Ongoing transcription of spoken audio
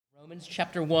Romans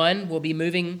chapter 1, we'll be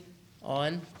moving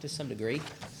on to some degree.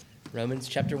 Romans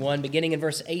chapter 1, beginning in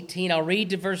verse 18. I'll read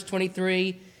to verse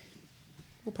 23.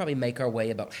 We'll probably make our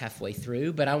way about halfway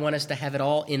through, but I want us to have it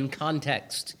all in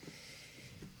context.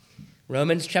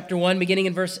 Romans chapter 1, beginning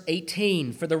in verse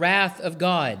 18. For the wrath of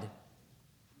God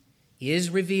is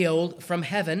revealed from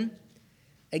heaven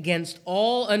against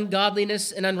all ungodliness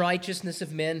and unrighteousness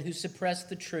of men who suppress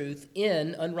the truth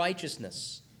in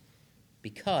unrighteousness.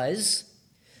 Because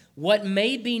what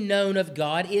may be known of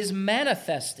God is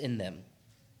manifest in them,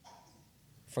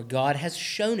 for God has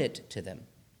shown it to them.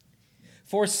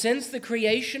 For since the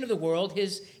creation of the world,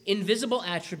 his invisible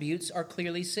attributes are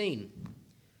clearly seen,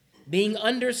 being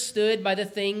understood by the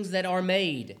things that are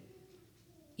made,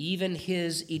 even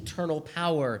his eternal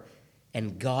power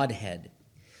and Godhead,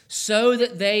 so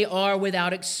that they are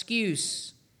without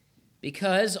excuse,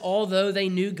 because although they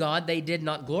knew God, they did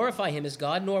not glorify him as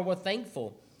God, nor were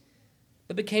thankful,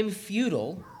 but became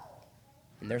futile,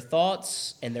 and their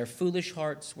thoughts and their foolish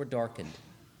hearts were darkened.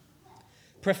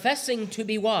 Professing to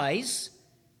be wise,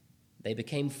 they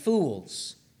became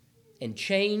fools and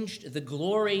changed the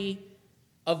glory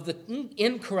of the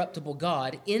incorruptible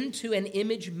God into an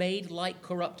image made like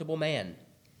corruptible man,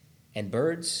 and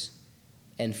birds,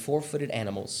 and four-footed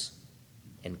animals,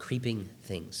 and creeping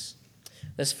things.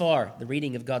 Thus far, the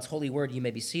reading of God's holy word. You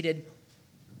may be seated.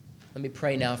 Let me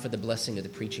pray now for the blessing of the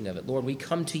preaching of it. Lord, we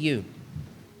come to you,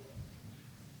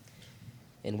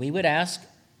 and we would ask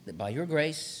that by your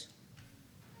grace,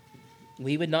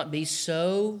 we would not be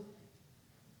so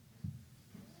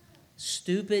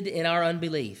stupid in our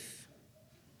unbelief,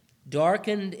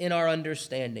 darkened in our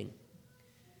understanding,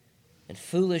 and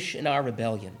foolish in our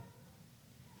rebellion,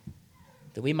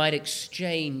 that we might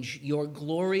exchange your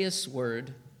glorious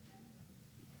word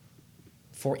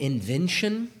for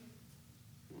invention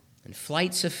and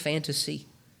flights of fantasy,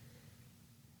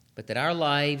 but that our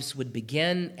lives would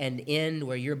begin and end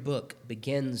where your book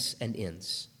begins and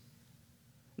ends.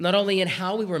 Not only in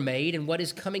how we were made and what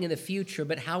is coming in the future,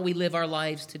 but how we live our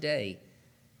lives today.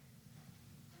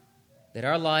 That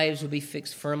our lives would be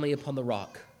fixed firmly upon the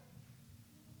rock,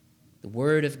 the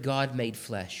Word of God made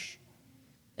flesh,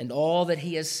 and all that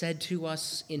he has said to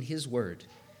us in his word.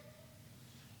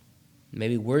 May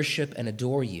we worship and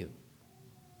adore you,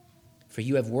 for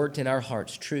you have worked in our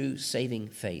hearts true saving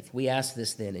faith. We ask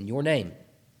this then in your name.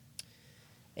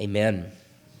 Amen.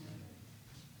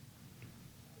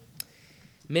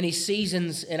 Many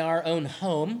seasons in our own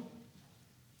home,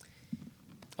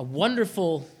 a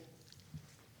wonderful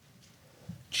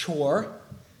chore,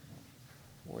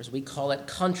 or as we call it,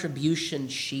 contribution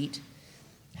sheet,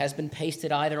 has been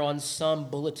pasted either on some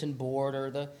bulletin board or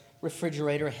the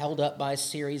refrigerator held up by a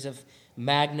series of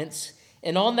magnets.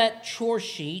 And on that chore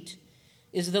sheet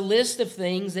is the list of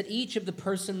things that each of the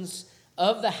persons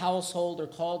of the household are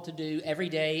called to do every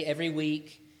day, every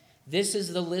week. This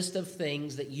is the list of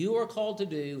things that you are called to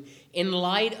do in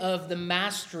light of the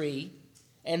mastery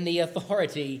and the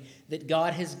authority that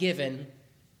God has given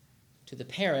to the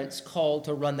parents called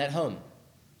to run that home.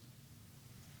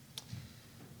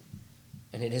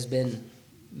 And it has been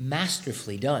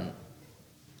masterfully done.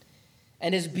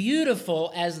 And as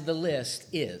beautiful as the list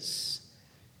is,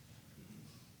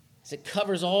 as it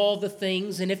covers all the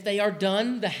things, and if they are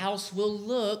done, the house will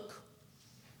look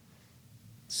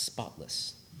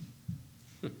spotless.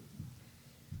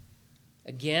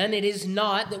 Again, it is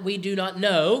not that we do not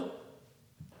know,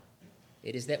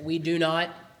 it is that we do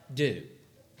not do.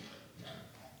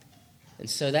 And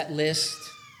so that list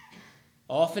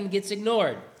often gets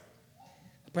ignored.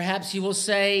 Perhaps you will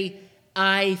say,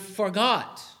 I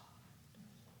forgot.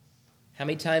 How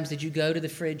many times did you go to the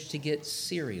fridge to get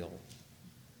cereal?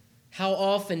 How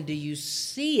often do you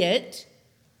see it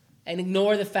and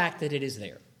ignore the fact that it is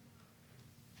there?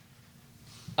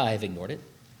 I have ignored it,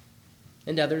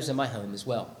 and others in my home as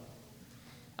well.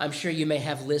 I'm sure you may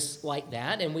have lists like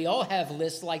that, and we all have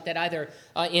lists like that, either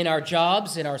in our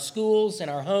jobs, in our schools, in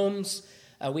our homes.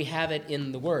 We have it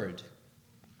in the Word.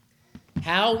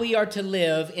 How we are to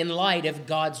live in light of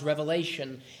God's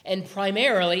revelation. And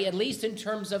primarily, at least in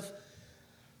terms of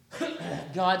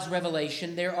God's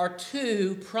revelation, there are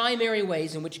two primary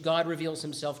ways in which God reveals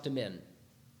himself to men.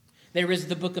 There is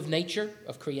the book of nature,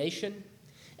 of creation,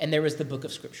 and there is the book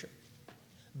of Scripture.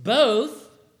 Both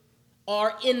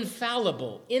are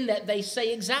infallible in that they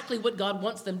say exactly what God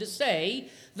wants them to say.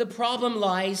 The problem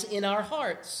lies in our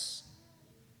hearts.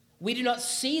 We do not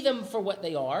see them for what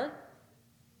they are.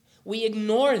 We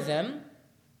ignore them,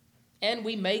 and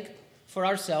we make for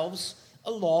ourselves a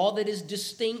law that is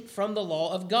distinct from the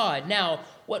law of God. Now,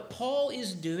 what Paul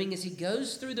is doing as he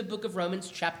goes through the book of Romans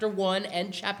chapter 1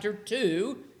 and chapter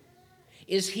 2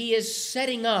 is he is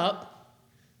setting up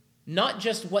not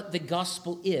just what the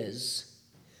gospel is,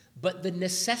 but the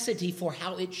necessity for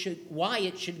why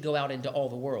it should go out into all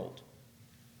the world.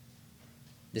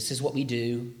 This is what we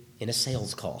do in a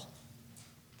sales call.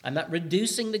 I'm not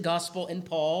reducing the gospel in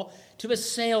Paul to a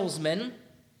salesman,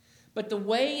 but the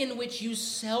way in which you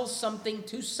sell something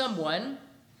to someone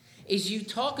is you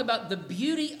talk about the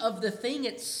beauty of the thing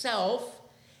itself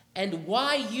and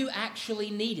why you actually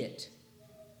need it.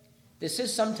 This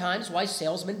is sometimes why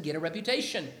salesmen get a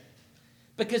reputation,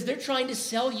 because they're trying to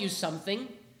sell you something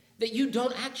that you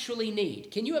don't actually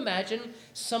need. Can you imagine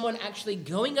someone actually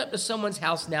going up to someone's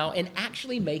house now and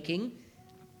actually making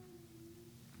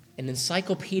an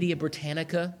Encyclopedia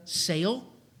Britannica sale?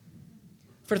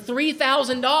 For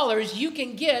 $3,000, you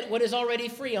can get what is already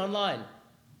free online.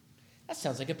 That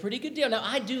sounds like a pretty good deal. Now,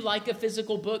 I do like a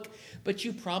physical book, but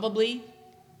you probably,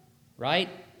 right?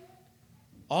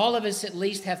 All of us at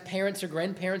least have parents or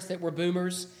grandparents that were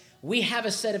boomers. We have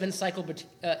a set of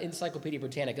Encyclopedia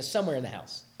Britannica somewhere in the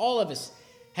house. All of us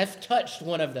have touched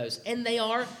one of those, and they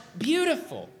are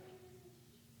beautiful.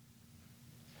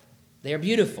 They are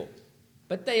beautiful,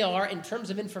 but they are, in terms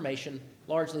of information,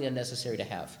 largely unnecessary to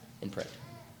have in print.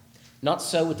 Not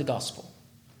so with the gospel.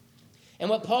 And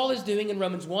what Paul is doing in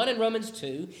Romans 1 and Romans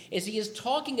 2 is he is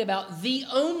talking about the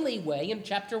only way in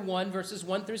chapter 1, verses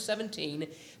 1 through 17,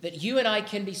 that you and I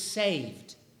can be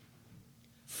saved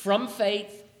from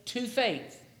faith to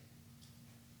faith.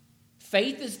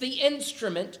 Faith is the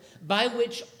instrument by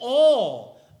which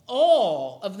all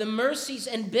of the mercies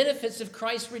and benefits of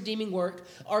Christ's redeeming work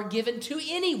are given to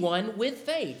anyone with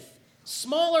faith.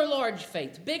 Small or large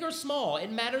faith, big or small,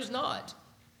 it matters not.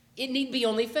 It need be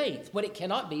only faith. What it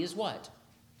cannot be is what?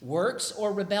 Works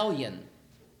or rebellion.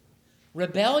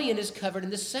 Rebellion is covered in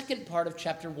the second part of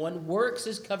chapter 1. Works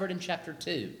is covered in chapter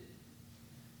 2.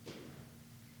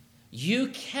 You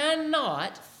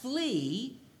cannot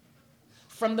flee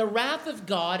from the wrath of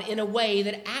God in a way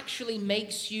that actually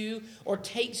makes you or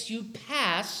takes you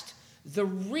past the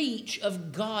reach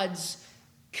of God's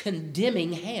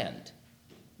condemning hand,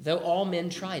 though all men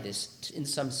try this in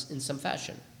some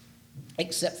fashion,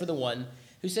 except for the one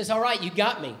who says, all right, you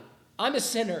got me. I'm a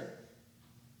sinner.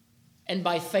 And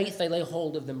by faith, they lay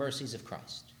hold of the mercies of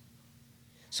Christ.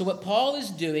 So what Paul is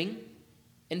doing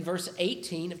in verse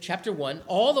 18 of chapter 1,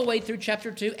 all the way through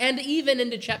chapter 2, and even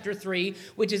into chapter 3,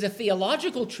 which is a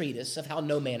theological treatise of how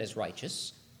no man is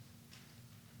righteous,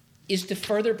 is to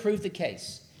further prove the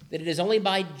case that it is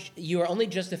you are only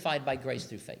justified by grace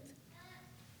through faith.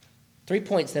 3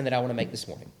 points then that I want to make this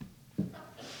morning.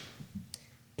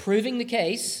 Proving the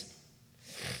case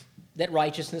that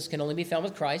righteousness can only be found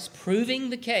with Christ.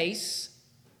 Proving the case,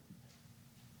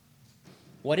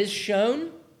 what is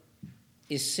shown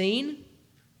is seen,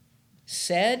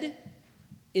 said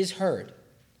is heard.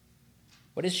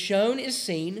 What is shown is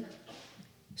seen,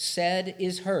 said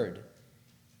is heard.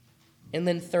 And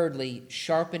then thirdly,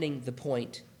 sharpening the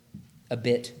point a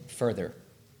bit further.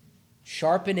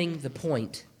 Sharpening the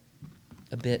point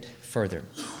a bit further.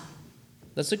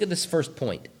 Let's look at this first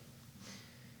point.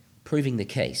 Proving the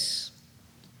case.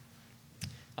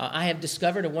 I have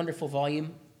discovered a wonderful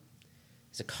volume.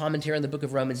 It's a commentary on the book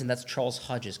of Romans, and that's Charles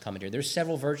Hodge's commentary. There's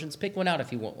several versions. Pick one out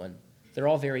if you want one. They're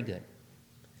all very good.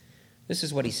 This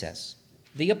is what he says.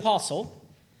 The apostle,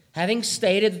 having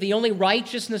stated that the only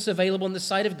righteousness available in the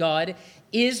sight of God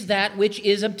is that which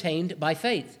is obtained by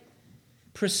faith,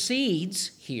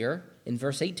 proceeds here in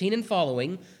verse 18 and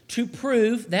following to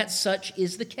prove that such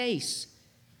is the case.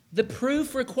 The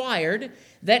proof required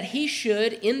that he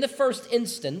should, in the first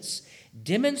instance,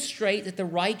 demonstrate that the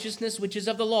righteousness which is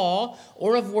of the law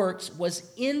or of works was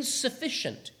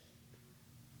insufficient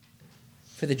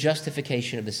for the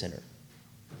justification of the sinner.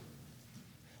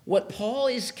 What Paul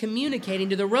is communicating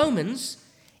to the Romans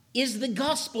is the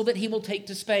gospel that he will take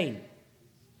to Spain.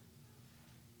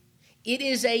 It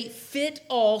is a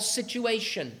fit-all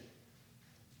situation.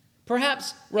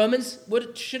 Perhaps Romans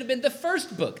should have been the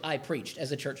first book I preached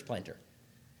as a church planter.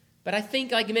 But I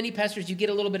think, like many pastors, you get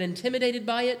a little bit intimidated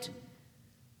by it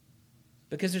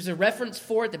because there's a reference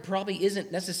for it that probably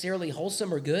isn't necessarily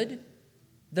wholesome or good,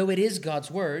 though it is God's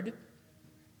word.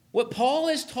 What Paul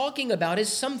is talking about is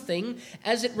something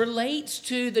as it relates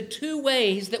to the two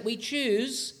ways that we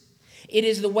choose. It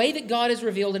is the way that God is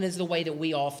revealed and is the way that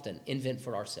we often invent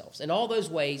for ourselves. And all those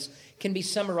ways can be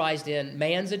summarized in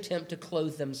man's attempt to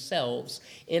clothe themselves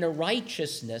in a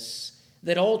righteousness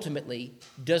that ultimately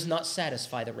does not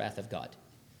satisfy the wrath of God.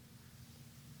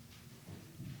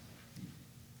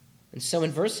 And so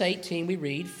in verse 18 we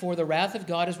read, "For the wrath of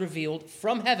God is revealed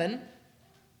from heaven,"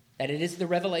 that it is the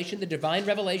revelation, the divine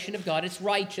revelation of God, it's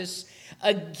righteous,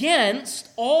 against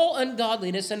all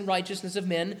ungodliness and righteousness of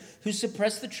men who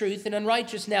suppress the truth in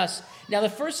unrighteousness. Now, the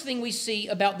first thing we see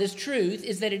about this truth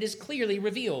is that it is clearly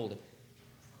revealed.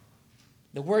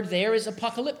 The word there is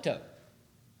apocalypto.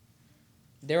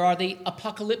 There are the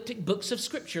apocalyptic books of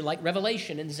Scripture like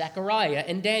Revelation and Zechariah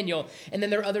and Daniel. And then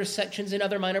there are other sections in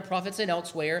other minor prophets and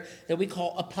elsewhere that we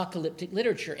call apocalyptic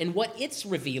literature. And what it's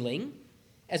revealing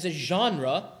as a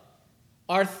genre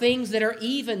are things that are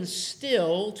even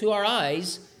still, to our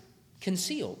eyes,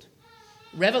 concealed.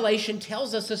 Revelation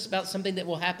tells us about something that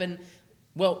will happen,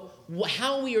 well,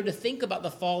 how we are to think about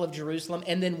the fall of Jerusalem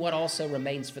and then what also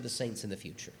remains for the saints in the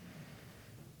future.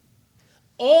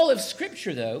 All of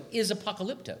Scripture, though, is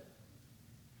apocalypto.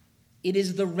 It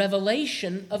is the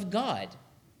revelation of God.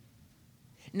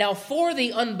 Now, for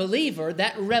the unbeliever,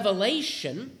 that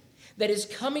revelation that is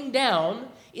coming down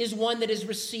is one that is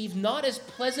received not as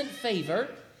pleasant favor.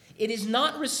 It is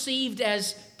not received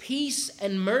as peace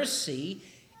and mercy.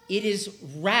 It is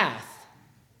wrath.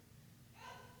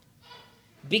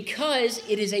 Because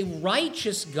it is a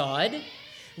righteous God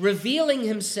revealing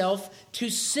himself to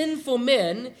sinful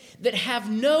men that have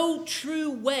no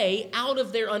true way out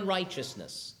of their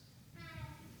unrighteousness.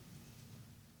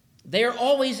 They are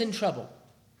always in trouble,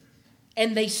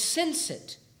 and they sense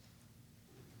it.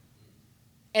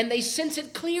 And they sense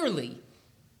it clearly.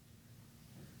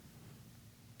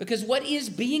 Because what is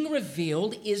being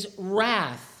revealed is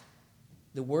wrath.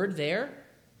 The word there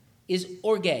is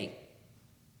orge,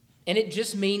 and it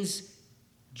just means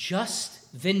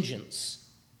just vengeance.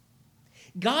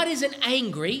 God isn't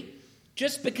angry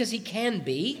just because he can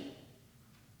be.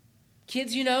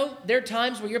 Kids, you know, there are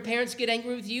times where your parents get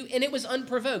angry with you and it was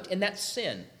unprovoked, and that's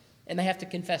sin. And they have to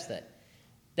confess that.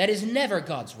 That is never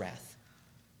God's wrath.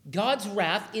 God's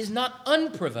wrath is not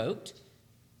unprovoked.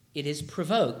 It is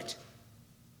provoked.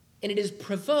 And it is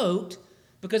provoked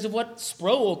because of what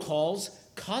Sproul calls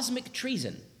cosmic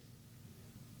treason.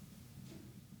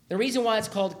 The reason why it's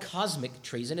called cosmic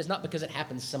treason is not because it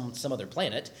happens some other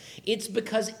planet. It's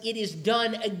because it is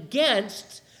done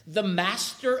against the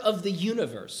master of the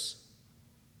universe,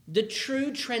 the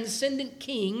true transcendent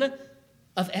king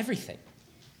of everything.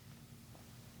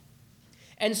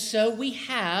 And so we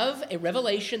have a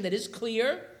revelation that is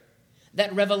clear.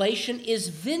 That revelation is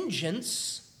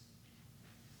vengeance.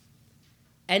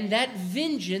 And that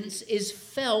vengeance is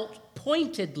felt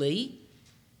pointedly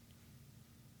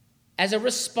as a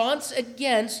response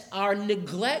against our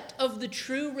neglect of the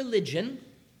true religion,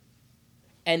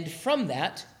 and from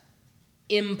that,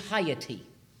 impiety.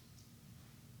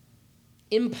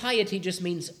 Impiety just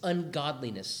means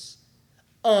ungodliness,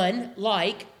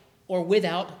 unlike or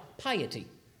without piety.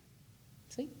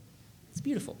 See? It's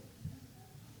beautiful.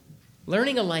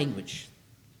 Learning a language,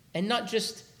 and not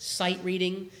just sight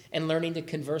reading and learning to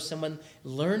converse someone.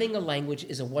 Learning a language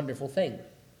is a wonderful thing,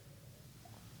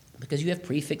 because you have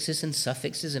prefixes and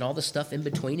suffixes and all the stuff in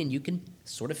between, and you can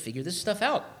sort of figure this stuff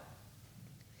out.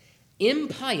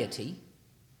 Impiety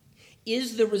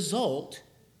is the result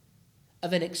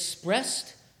of an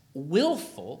expressed,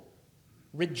 willful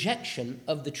rejection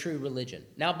of the true religion.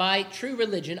 Now, by true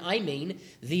religion, I mean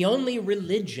the only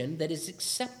religion that is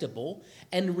acceptable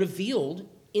and revealed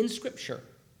in Scripture.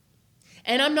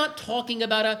 And I'm not talking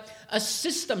about a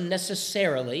system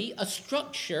necessarily, a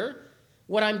structure.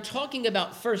 What I'm talking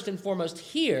about first and foremost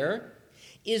here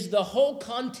is the whole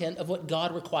content of what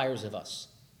God requires of us.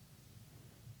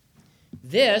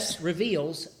 This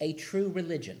reveals a true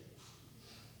religion.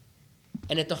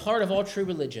 And at the heart of all true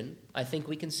religion, I think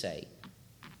we can say,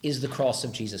 is the cross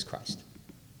of Jesus Christ.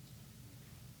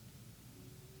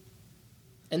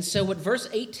 And so what verse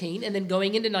 18 and then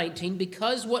going into 19,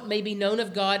 because what may be known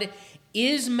of God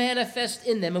is manifest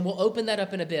in them, and we'll open that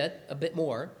up in a bit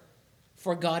more,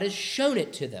 for God has shown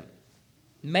it to them.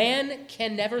 Man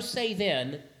can never say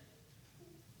then,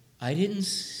 I didn't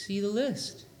see the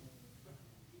list.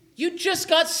 You just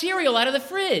got cereal out of the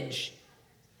fridge.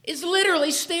 It's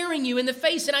literally staring you in the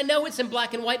face, and I know it's in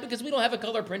black and white because we don't have a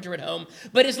color printer at home,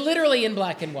 but it's literally in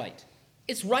black and white.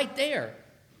 It's right there.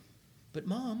 But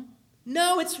Mom,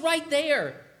 no, it's right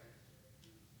there.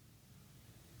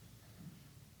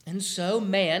 And so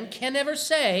man can never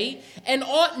say, and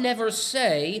ought never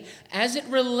say, as it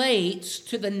relates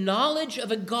to the knowledge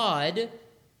of a God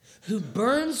who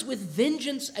burns with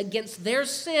vengeance against their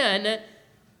sin,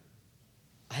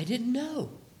 I didn't know.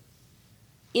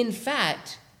 In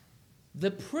fact,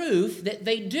 the proof that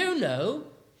they do know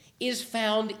is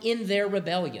found in their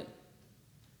rebellion,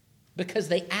 because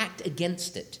they act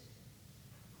against it.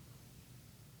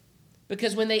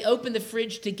 Because when they open the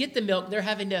fridge to get the milk, they're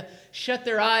having to shut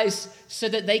their eyes so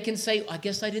that they can say, I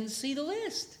guess I didn't see the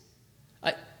list.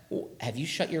 Well, have you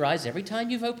shut your eyes every time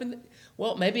you've opened it?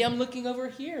 Well, maybe I'm looking over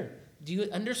here. Do you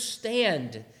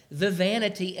understand the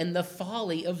vanity and the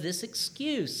folly of this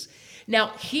excuse? Now,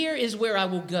 here is where I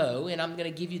will go, and I'm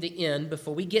going to give you the end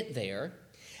before we get there.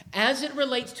 As it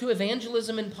relates to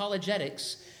evangelism and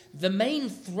apologetics, the main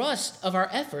thrust of our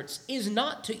efforts is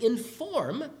not to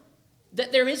inform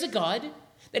that there is a God,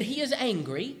 that he is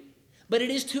angry, but it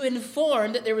is to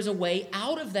inform that there is a way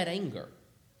out of that anger.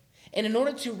 And in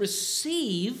order to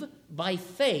receive by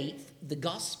faith the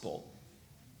gospel,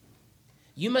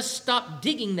 you must stop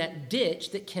digging that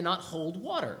ditch that cannot hold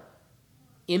water,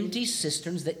 empty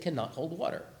cisterns that cannot hold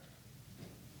water.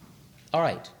 All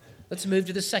right, let's move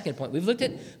to the second point. We've looked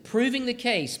at proving the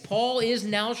case. Paul is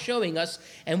now showing us,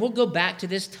 and we'll go back to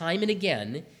this time and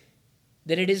again,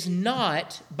 that it is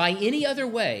not by any other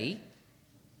way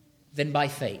than by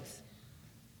faith.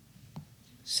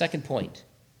 Second point.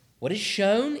 What is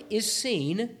shown is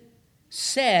seen,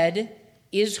 said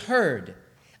is heard.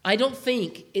 I don't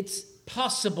think it's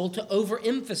possible to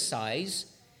overemphasize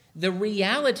the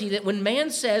reality that when man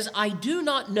says, I do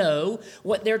not know,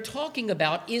 what they're talking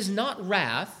about is not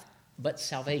wrath, but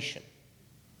salvation.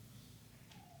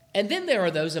 And then there are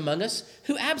those among us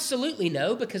who absolutely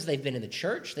know because they've been in the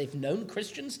church, they've known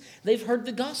Christians, they've heard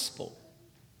the gospel.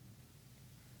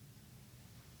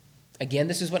 Again,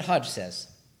 this is what Hodge says.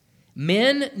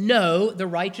 Men know the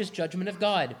righteous judgment of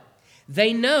God.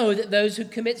 They know that those who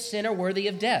commit sin are worthy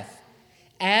of death.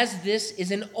 As this is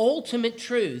an ultimate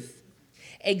truth,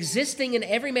 existing in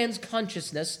every man's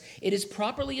consciousness, it is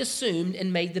properly assumed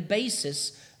and made the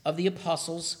basis of the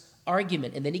apostles'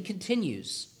 argument. And then he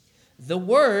continues, the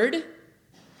word,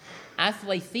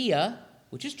 aletheia,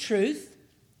 which is truth,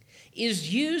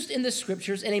 is used in the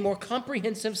scriptures in a more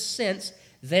comprehensive sense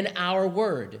than our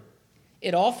word.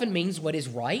 It often means what is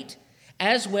right,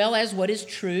 as well as what is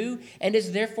true, and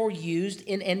is therefore used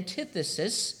in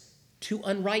antithesis to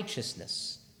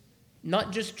unrighteousness.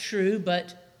 Not just true,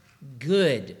 but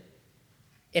good.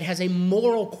 It has a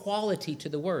moral quality to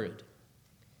the word.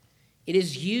 It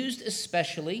is used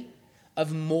especially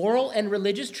of moral and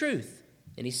religious truth.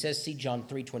 And he says, see John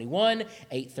 3:21,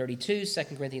 8:32,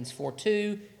 2 Corinthians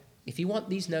 4:2. If you want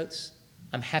these notes,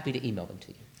 I'm happy to email them to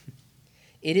you.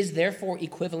 It is therefore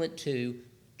equivalent to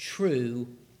true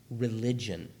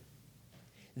religion.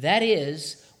 That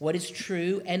is what is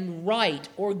true and right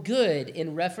or good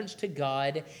in reference to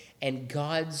God and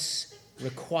God's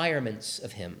requirements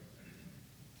of him.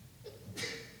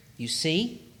 You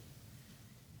see,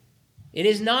 it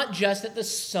is not just that the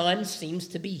sun seems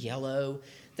to be yellow,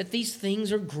 that these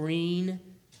things are green.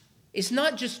 It's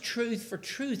not just truth for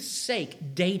truth's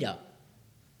sake, data.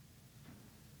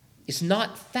 It's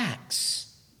not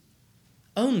facts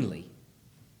only.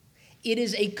 It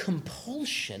is a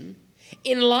compulsion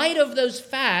in light of those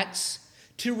facts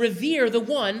to revere the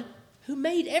one who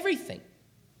made everything.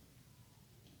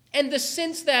 And the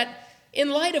sense that in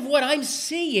light of what I'm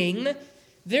seeing,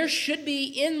 there should be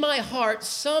in my heart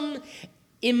some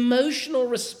emotional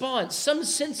response, some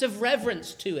sense of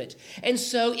reverence to it. And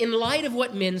so in light of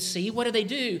what men see, what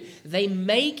do? They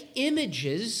make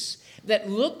images that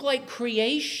look like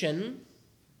creation,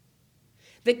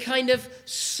 that kind of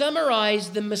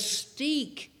summarize the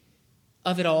mystique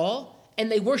of it all,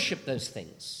 and they worship those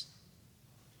things.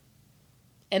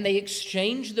 And they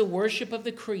exchange the worship of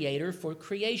the Creator for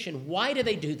creation. Why do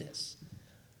they do this?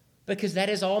 Because that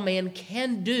is all man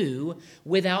can do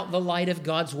without the light of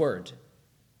God's Word.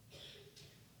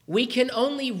 We can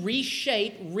only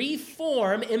reshape,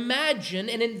 reform, imagine,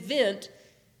 and invent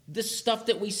the stuff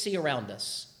that we see around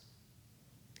us.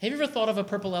 Have you ever thought of a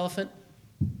purple elephant?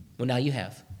 Well, now you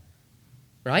have,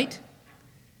 right?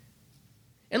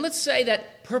 And let's say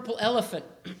that purple elephant,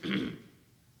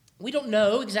 we don't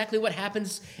know exactly what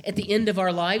happens at the end of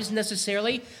our lives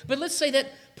necessarily, but let's say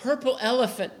that purple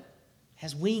elephant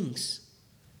has wings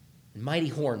and mighty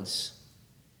horns.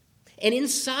 And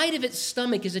inside of its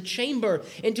stomach is a chamber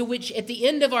into which at the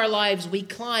end of our lives we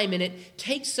climb, and it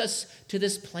takes us to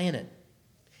this planet.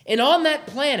 And on that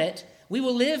planet, we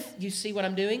will live, you see what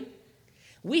I'm doing?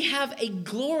 We have a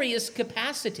glorious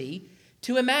capacity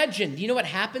to imagine. Do you know what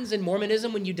happens in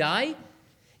Mormonism when you die?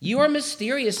 You are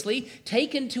mysteriously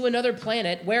taken to another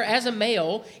planet where, as a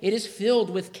male, it is filled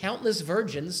with countless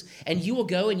virgins, and you will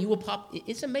go and you will pop.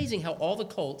 It's amazing how all the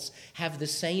cults have the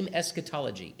same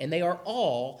eschatology, and they are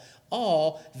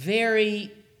all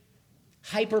very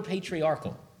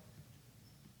hyper-patriarchal.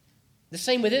 The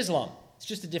same with Islam. It's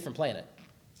just a different planet.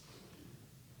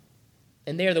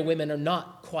 And there the women are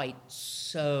not quite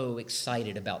so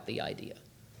excited about the idea.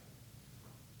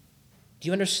 Do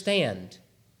you understand?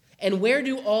 And where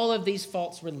do all of these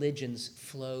false religions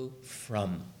flow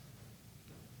from?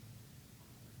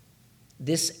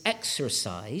 this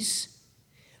exercise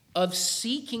of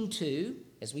seeking to,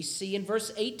 as we see in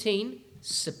verse 18,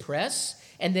 suppress,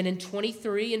 and then in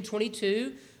 23 and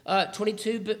 22,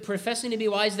 but professing to be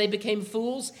wise, they became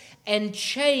fools and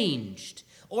changed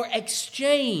or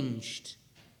exchanged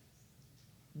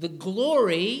the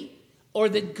glory or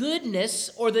the goodness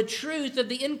or the truth of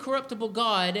the incorruptible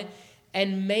God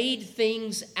and made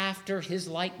things after his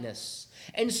likeness.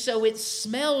 And so it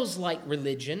smells like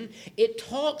religion, it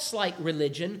talks like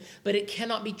religion, but it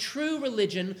cannot be true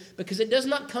religion because it does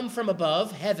not come from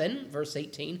above, heaven, verse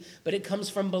 18, but it comes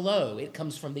from below, it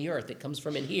comes from the earth, it comes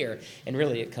from in here, and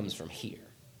really it comes from here.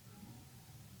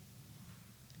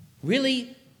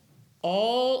 Really,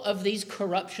 all of these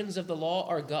corruptions of the law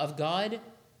of God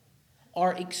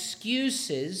are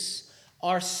excuses,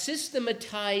 are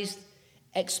systematized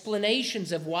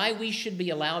explanations of why we should be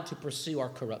allowed to pursue our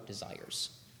corrupt desires.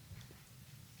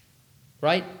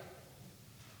 Right?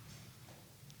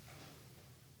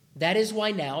 That is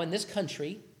why now in this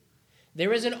country,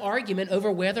 there is an argument over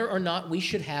whether or not we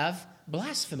should have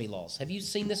blasphemy laws. Have you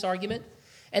seen this argument?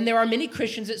 And there are many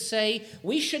Christians that say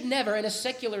we should never, in a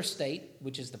secular state,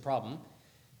 which is the problem,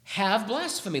 have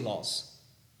blasphemy laws.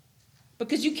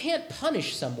 Because you can't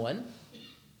punish someone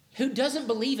who doesn't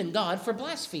believe in God for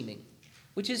blaspheming.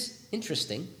 Which is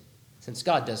interesting, since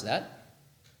God does that.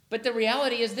 But the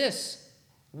reality is this: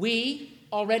 we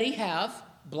already have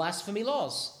blasphemy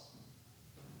laws.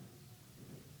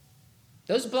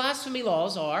 Those blasphemy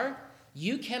laws are,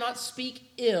 you cannot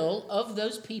speak ill of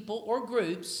those people or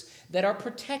groups that are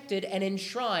protected and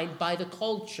enshrined by the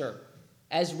culture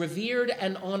as revered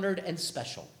and honored and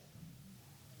special.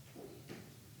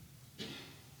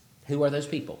 Who are those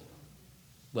people?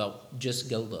 Well, just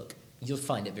go look. You'll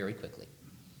find it very quickly.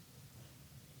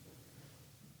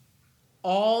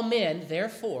 All men,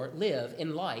 therefore, live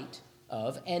in light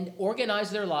of and organize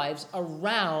their lives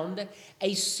around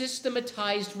a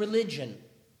systematized religion.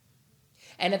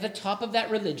 And at the top of that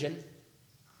religion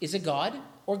is a god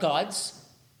or gods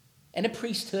and a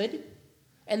priesthood.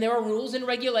 And there are rules and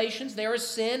regulations. There is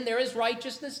sin. There is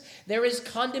righteousness. There is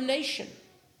condemnation.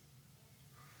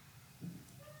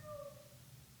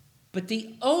 But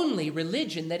the only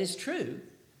religion that is true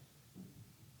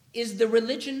is the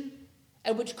religion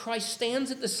at which Christ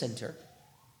stands at the center,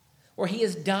 where he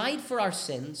has died for our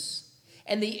sins,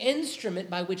 and the instrument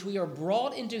by which we are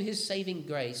brought into his saving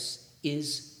grace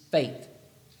is faith.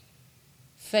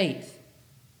 Faith.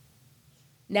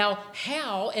 Now,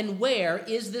 how and where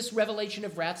is this revelation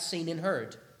of wrath seen and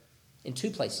heard? In two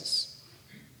places.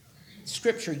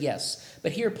 Scripture, yes.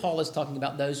 But here Paul is talking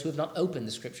about those who have not opened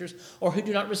the Scriptures or who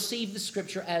do not receive the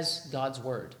Scripture as God's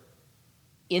word.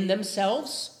 In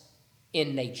themselves,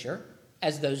 in nature,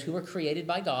 as those who are created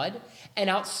by God, and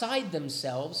outside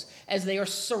themselves as they are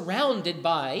surrounded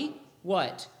by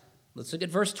what? Let's look at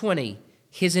verse 20.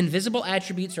 His invisible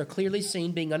attributes are clearly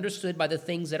seen, being understood by the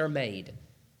things that are made.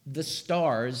 The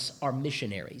stars are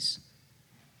missionaries.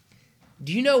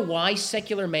 Do you know why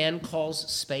secular man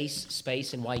calls space,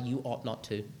 space, and why you ought not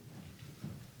to?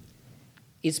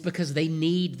 It's because they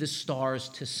need the stars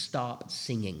to stop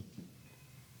singing.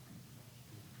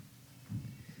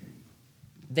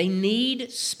 They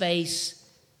need space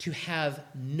to have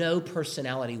no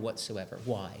personality whatsoever.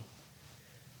 Why?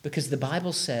 Because the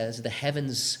Bible says the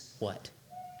heavens, what?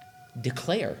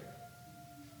 Declare.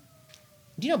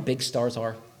 Do you know how big stars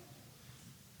are?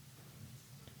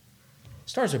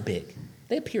 Stars are big.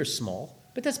 They appear small,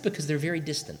 but that's because they're very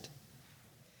distant.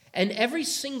 And every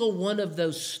single one of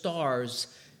those stars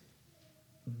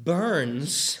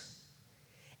burns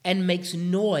and makes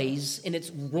noise in its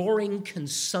roaring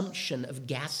consumption of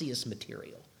gaseous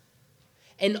material.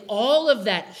 And all of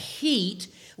that heat,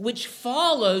 which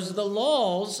follows the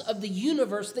laws of the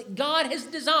universe that God has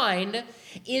designed,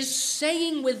 is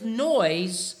saying with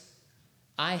noise,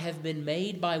 I have been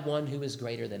made by one who is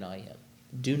greater than I am.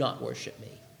 Do not worship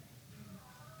me.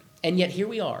 And yet here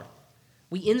we are.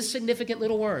 We insignificant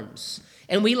little worms.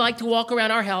 And we like to walk around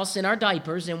our house in our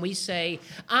diapers and we say,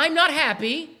 I'm not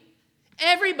happy.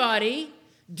 Everybody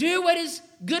do what is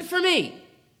good for me.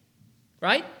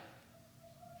 Right?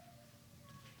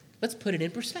 Let's put it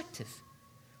in perspective.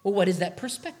 Well, what is that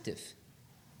perspective?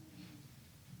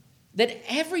 That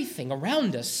everything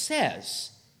around us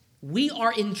says we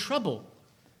are in trouble.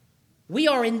 We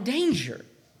are in danger.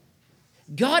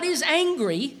 God is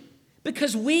angry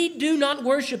because we do not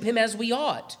worship him as we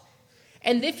ought.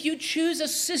 And if you choose a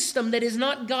system that is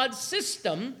not God's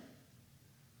system,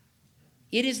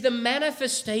 it is the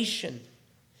manifestation,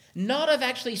 not of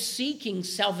actually seeking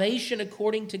salvation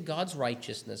according to God's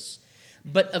righteousness,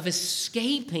 but of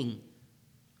escaping,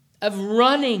 of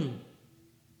running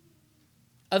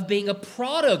of being a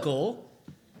prodigal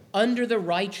under the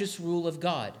righteous rule of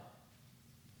God.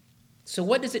 So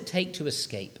what does it take to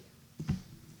escape?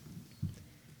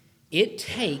 It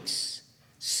takes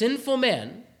sinful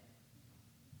men.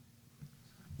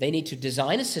 They need to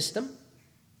design a system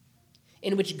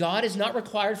in which God is not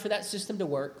required for that system to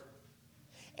work.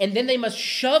 And then they must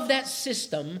shove that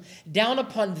system down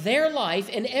upon their life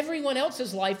and everyone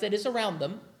else's life that is around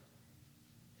them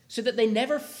so that they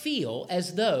never feel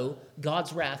as though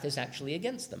God's wrath is actually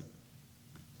against them.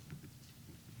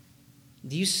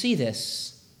 Do you see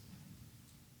this?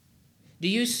 Do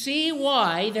you see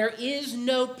why there is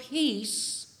no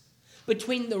peace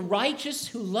between the righteous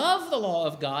who love the law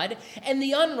of God and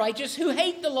the unrighteous who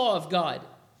hate the law of God?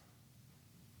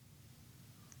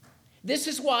 This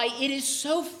is why it is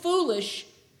so foolish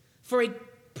for a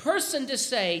person to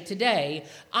say today,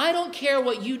 I don't care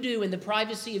what you do in the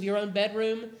privacy of your own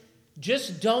bedroom,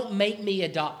 just don't make me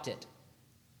adopt it.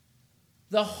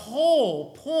 The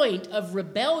whole point of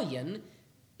rebellion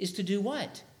is to do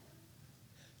what?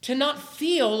 To not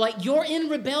feel like you're in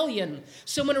rebellion.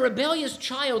 So when a rebellious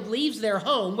child leaves their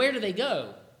home, where do they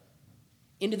go?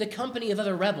 Into the company of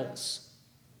other rebels.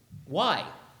 Why?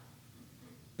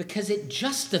 Because it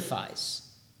justifies,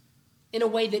 in a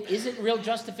way that isn't real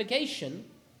justification,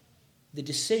 the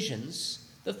decisions,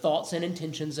 the thoughts and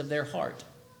intentions of their heart.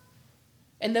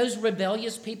 And those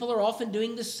rebellious people are often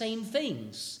doing the same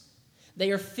things. They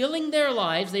are filling their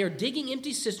lives, they are digging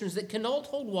empty cisterns that cannot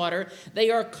hold water, they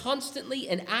are constantly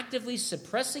and actively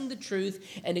suppressing the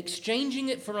truth and exchanging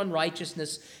it for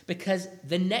unrighteousness because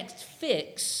the next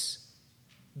fix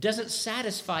doesn't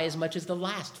satisfy as much as the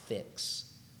last fix.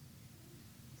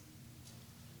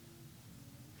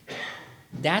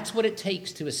 That's what it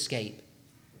takes to escape.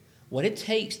 What it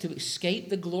takes to escape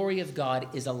the glory of God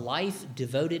is a life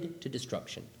devoted to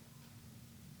destruction.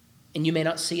 And you may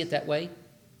not see it that way.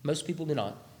 Most people do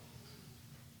not.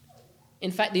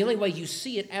 In fact, the only way you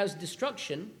see it as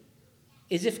destruction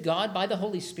is if God, by the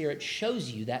Holy Spirit,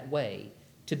 shows you that way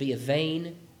to be a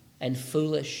vain and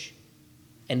foolish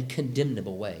and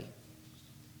condemnable way.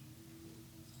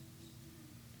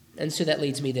 And so that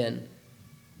leads me then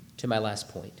to my last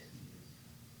point.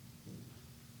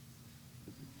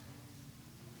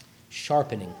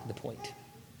 Sharpening the point.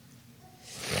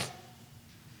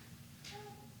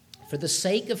 For the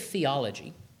sake of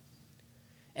theology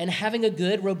and having a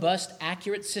good, robust,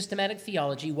 accurate, systematic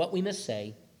theology, what we must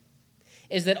say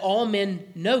is that all men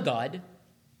know God,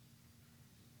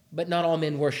 but not all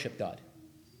men worship God.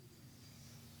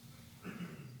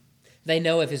 They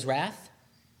know of his wrath.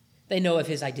 They know of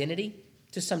his identity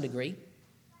to some degree,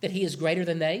 that he is greater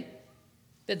than they,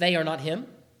 that they are not him,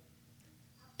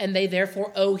 and they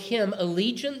therefore owe him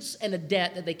allegiance and a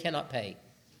debt that they cannot pay.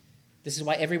 This is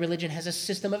why every religion has a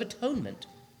system of atonement.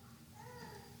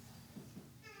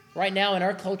 Right now in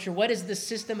our culture, what is the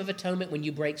system of atonement when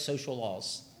you break social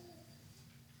laws?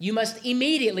 You must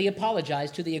immediately apologize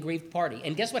to the aggrieved party.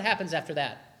 And guess what happens after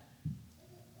that?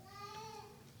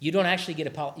 You don't actually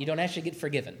get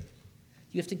forgiven.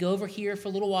 You have to go over here for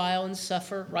a little while and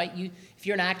suffer, right? If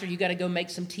you're an actor, you got to go make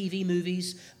some TV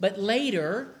movies. But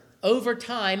later, over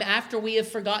time, after we have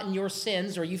forgotten your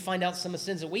sins, or you find out some of the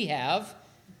sins that we have,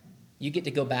 you get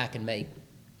to go back and make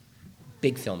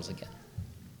big films again.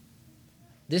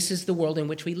 This is the world in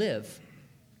which we live.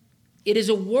 It is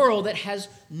a world that has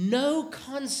no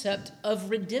concept of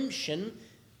redemption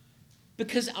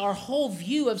because our whole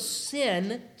view of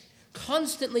sin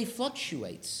constantly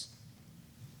fluctuates.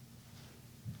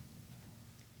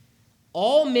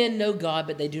 All men know God,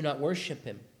 but they do not worship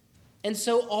him. And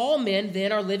so all men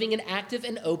then are living in active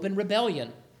and open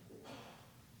rebellion.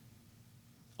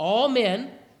 All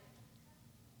men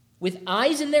with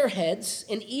eyes in their heads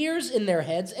and ears in their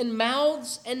heads and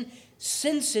mouths and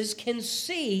senses can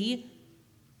see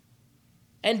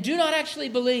and do not actually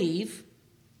believe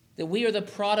that we are the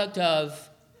product of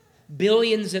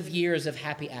billions of years of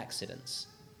happy accidents.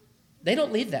 They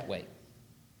don't live that way.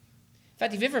 In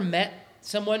fact, have you ever met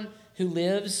someone who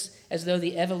lives as though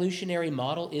the evolutionary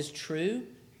model is true?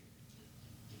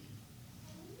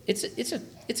 It's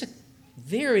a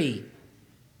very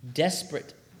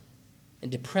desperate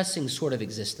and depressing sort of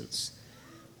existence.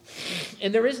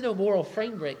 And there is no moral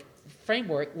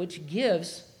framework which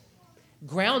gives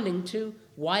grounding to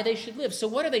why they should live. So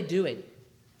what are they doing?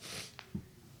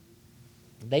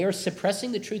 They are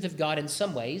suppressing the truth of God in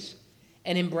some ways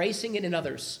and embracing it in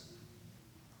others.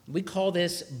 We call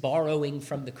this borrowing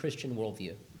from the Christian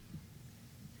worldview.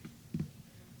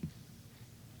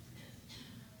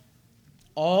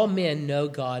 All men know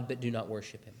God but do not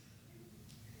worship him.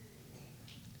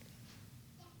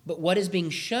 But what is being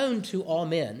shown to all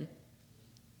men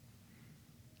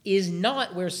is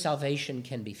not where salvation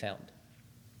can be found.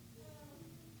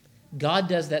 God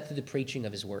does that through the preaching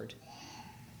of his word.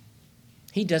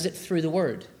 He does it through the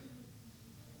word.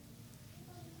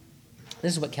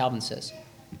 This is what Calvin says.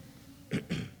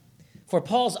 For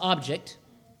Paul's object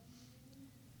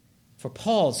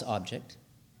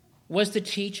was to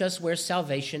teach us where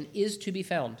salvation is to be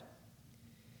found.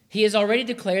 He has already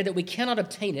declared that we cannot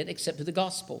obtain it except through the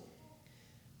gospel.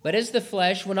 But as the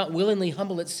flesh will not willingly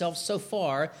humble itself so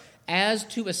far as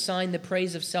to assign the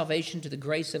praise of salvation to the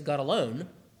grace of God alone,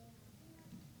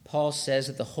 Paul says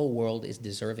that the whole world is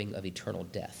deserving of eternal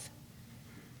death.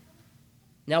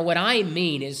 Now, what I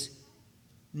mean is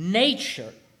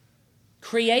nature,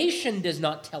 creation does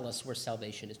not tell us where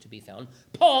salvation is to be found.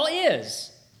 Paul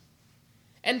is.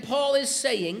 And Paul is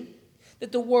saying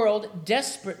that the world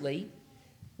desperately,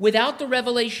 without the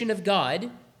revelation of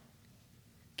God,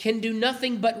 can do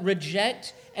nothing but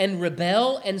reject and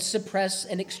rebel and suppress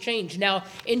and exchange. Now,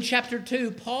 in chapter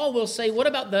 2, Paul will say, what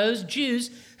about those Jews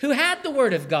who had the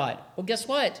word of God? Well, guess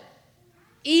what?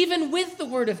 Even with the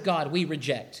word of God, we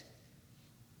reject.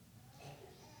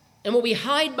 And what we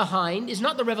hide behind is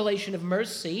not the revelation of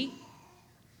mercy,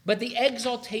 but the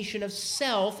exaltation of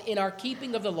self in our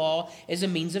keeping of the law as a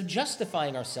means of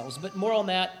justifying ourselves. But more on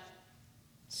that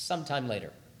sometime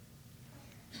later.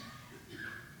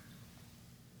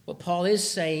 What Paul is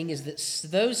saying is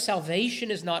that though salvation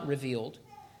is not revealed,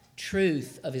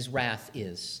 truth of his wrath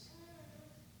is.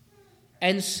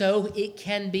 And so it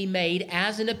can be made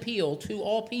as an appeal to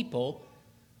all people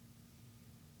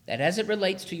that as it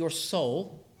relates to your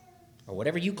soul, or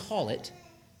whatever you call it,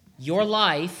 your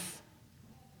life,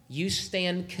 you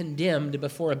stand condemned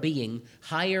before a being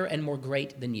higher and more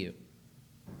great than you.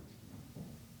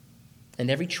 And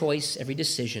every choice, every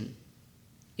decision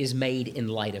is made in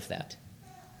light of that.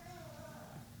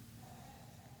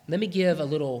 Let me give a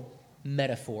little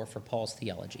metaphor for Paul's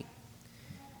theology.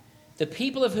 The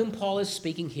people of whom Paul is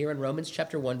speaking here in Romans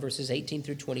chapter 1, verses 18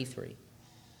 through 23,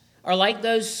 are like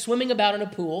those swimming about in a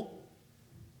pool.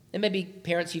 And maybe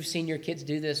parents, you've seen your kids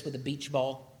do this with a beach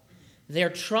ball. They're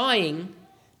trying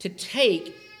to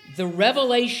take the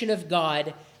revelation of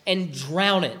God and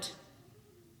drown it.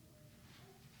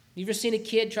 You ever seen a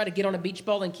kid try to get on a beach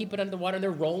ball and keep it under the water and they're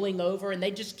rolling over and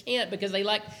they just can't because they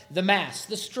lack the mass,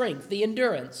 the strength, the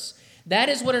endurance? That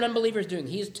is what an unbeliever is doing.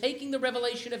 He is taking the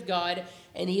revelation of God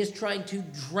and he is trying to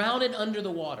drown it under the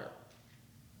water.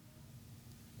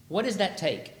 What does that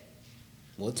take?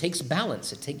 Well, it takes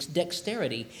balance. It takes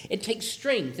dexterity. It takes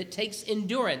strength. It takes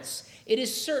endurance. It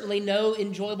is certainly no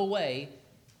enjoyable way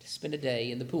to spend a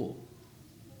day in the pool.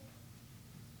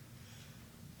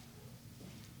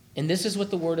 And this is what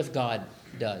the Word of God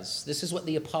does. This is what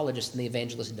the apologist and the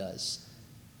evangelist does.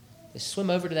 They swim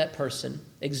over to that person,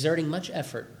 exerting much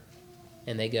effort,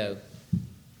 and they go,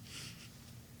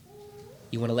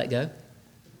 "You want to let go?"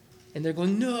 And they're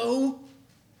going, "No."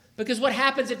 Because what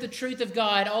happens if the truth of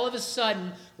God all of a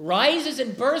sudden rises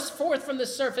and bursts forth from the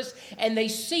surface and they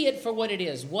see it for what it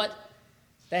is?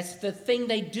 That's the thing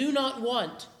they do not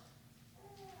want.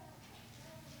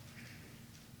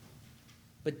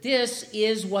 But this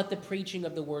is what the preaching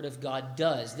of the Word of God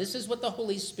does. This is what the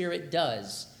Holy Spirit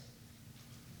does.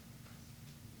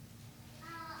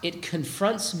 It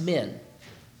confronts men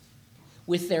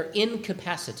with their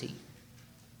incapacity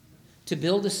to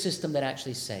build a system that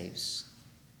actually saves.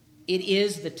 It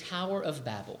is the Tower of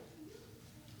Babel.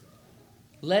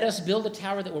 Let us build a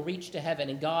tower that will reach to heaven.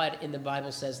 And God in the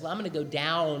Bible says, I'm going to go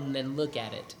down and look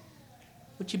at it.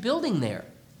 What you building there,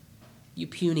 you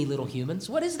puny little humans?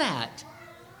 What is that?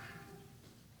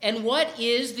 And what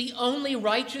is the only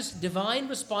righteous divine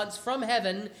response from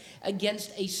heaven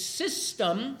against a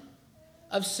system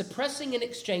of suppressing and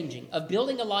exchanging, of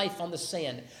building a life on the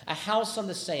sand, a house on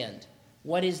the sand?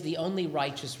 What is the only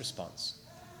righteous response?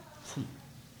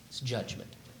 It's judgment.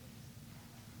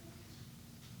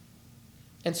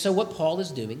 And so what Paul is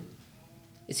doing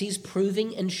is he's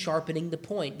proving and sharpening the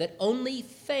point that only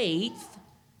faith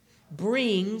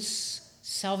brings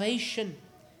salvation.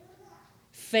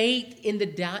 Faith in the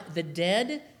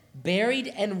dead, buried,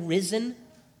 and risen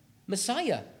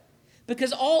Messiah.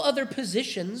 Because all other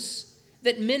positions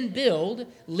that men build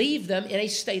leave them in a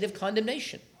state of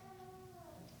condemnation.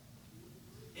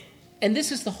 And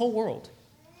this is the whole world.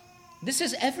 This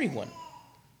is everyone.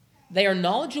 They are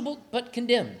knowledgeable but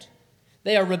condemned.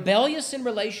 They are rebellious in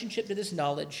relationship to this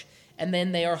knowledge, and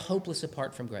then they are hopeless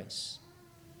apart from grace.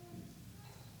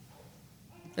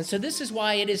 And so this is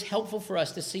why it is helpful for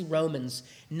us to see Romans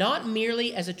not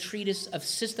merely as a treatise of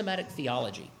systematic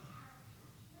theology,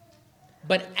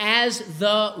 but as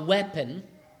the weapon,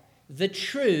 the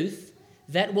truth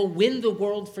that will win the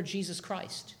world for Jesus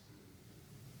Christ.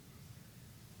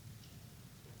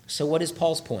 So what is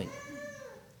Paul's point?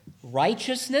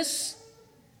 Righteousness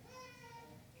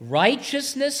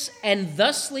and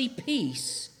thusly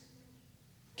peace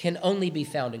can only be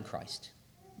found in Christ.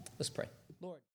 Let's pray. Lord.